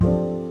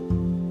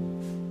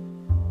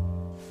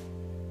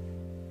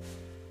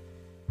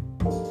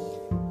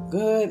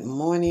Good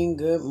morning,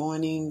 good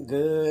morning,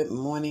 good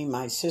morning,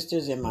 my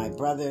sisters and my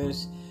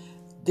brothers.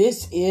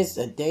 This is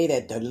the day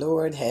that the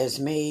Lord has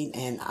made,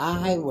 and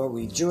I will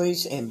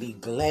rejoice and be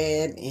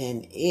glad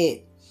in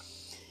it.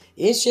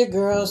 It's your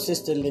girl,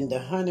 Sister Linda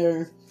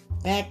Hunter,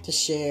 back to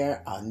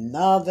share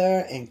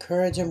another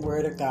encouraging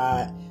word of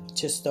God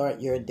to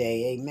start your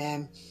day.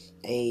 Amen.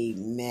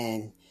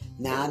 Amen.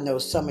 Now, I know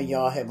some of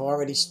y'all have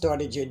already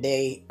started your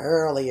day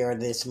earlier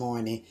this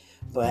morning,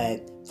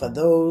 but for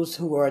those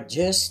who are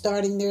just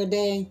starting their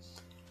day,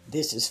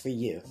 this is for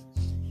you.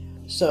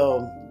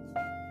 So,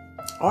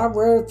 our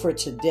word for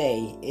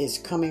today is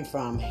coming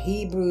from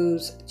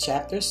Hebrews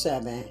chapter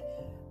 7,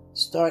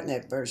 starting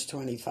at verse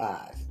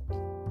 25.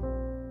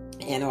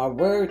 And our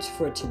words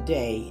for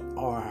today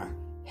are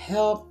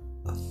help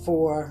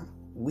for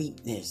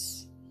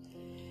weakness.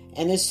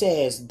 And it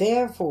says,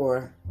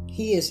 therefore,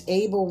 he is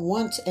able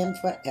once and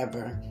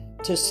forever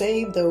to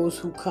save those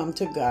who come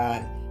to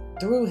God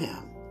through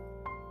him.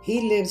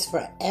 He lives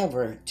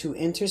forever to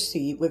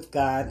intercede with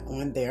God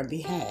on their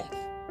behalf.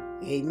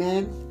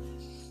 Amen.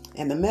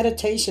 And the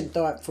meditation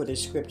thought for the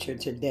scripture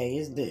today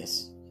is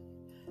this.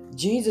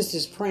 Jesus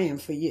is praying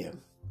for you.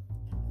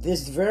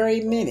 This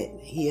very minute,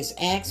 he is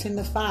asking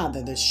the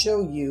Father to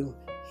show you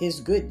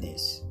his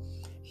goodness.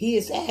 He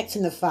is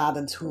asking the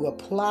Father to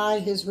apply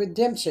his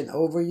redemption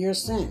over your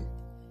sin.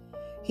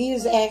 He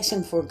is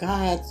asking for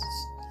God's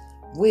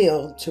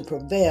will to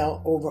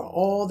prevail over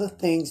all the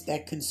things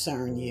that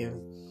concern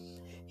you.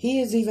 He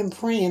is even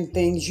praying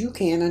things you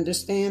can't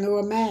understand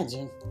or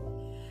imagine.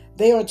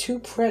 They are too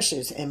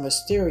precious and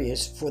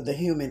mysterious for the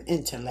human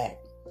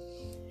intellect.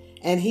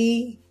 And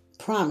he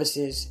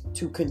promises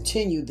to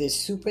continue this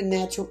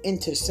supernatural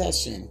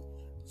intercession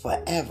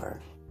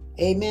forever.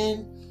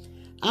 Amen.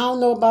 I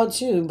don't know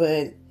about you,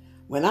 but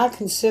when I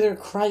consider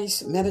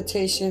Christ's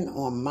meditation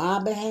on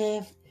my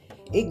behalf,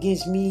 it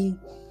gives me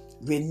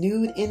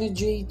renewed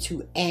energy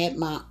to add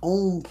my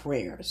own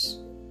prayers.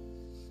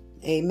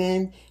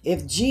 Amen.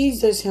 If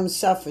Jesus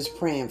himself is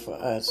praying for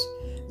us,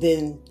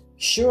 then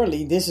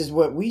surely this is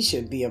what we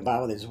should be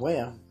about as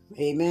well.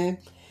 Amen.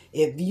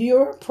 If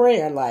your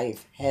prayer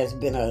life has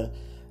been a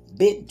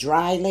bit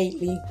dry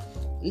lately,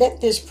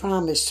 let this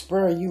promise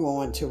spur you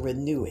on to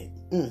renew it.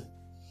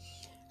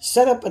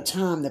 Set up a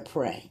time to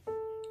pray.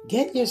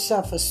 Get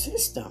yourself a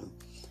system.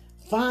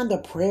 Find a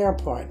prayer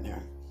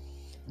partner.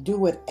 Do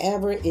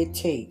whatever it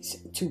takes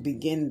to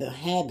begin the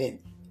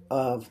habit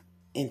of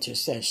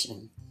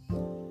intercession.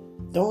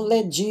 Don't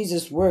let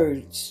Jesus'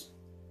 words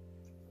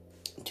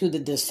to the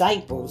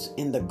disciples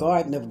in the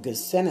Garden of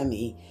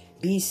Gethsemane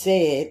be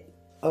said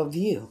of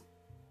you.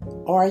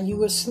 Are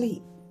you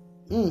asleep?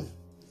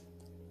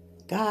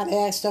 God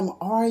asked them,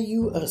 are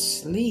you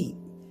asleep?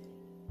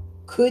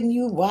 Couldn't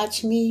you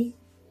watch me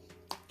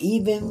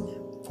even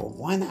for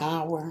 1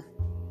 hour?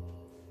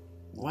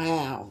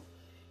 Wow.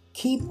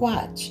 Keep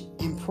watch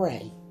and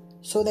pray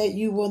so that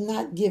you will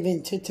not give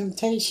in to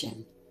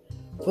temptation.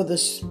 For the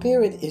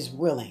spirit is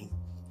willing,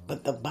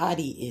 but the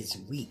body is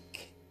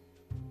weak.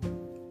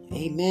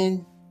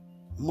 Amen.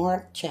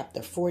 Mark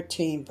chapter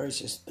 14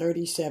 verses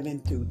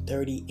 37 through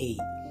 38.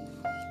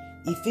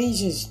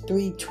 Ephesians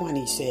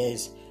 3:20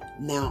 says,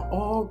 now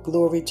all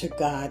glory to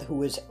God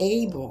who is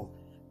able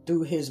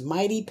through his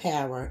mighty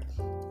power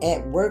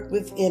at work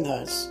within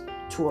us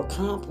to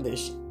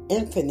accomplish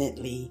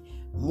infinitely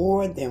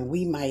more than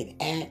we might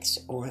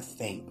ask or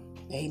think.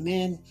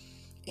 Amen.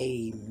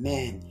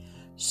 Amen.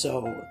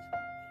 So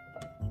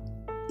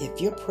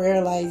if your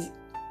prayer life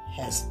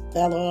has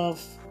fell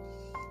off,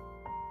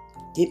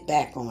 get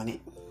back on it.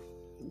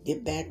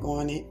 Get back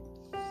on it.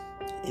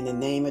 In the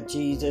name of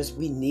Jesus,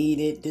 we need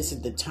it. This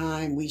is the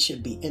time we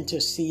should be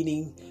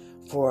interceding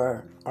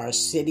for our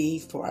city,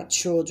 for our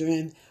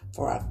children,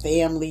 for our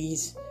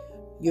families,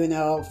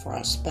 for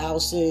our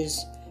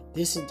spouses.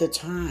 This is the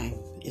time.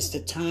 It's the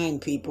time,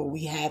 people.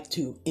 We have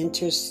to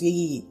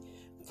intercede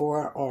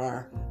for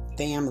our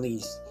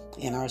families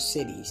and our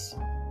cities.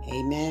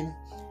 Amen.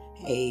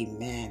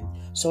 Amen.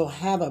 So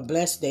have a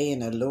blessed day in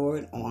the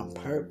Lord on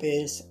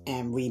purpose.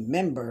 And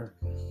remember,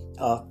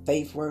 a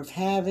faith worth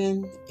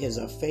having is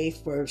a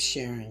faith worth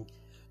sharing.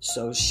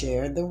 So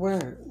share the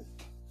word.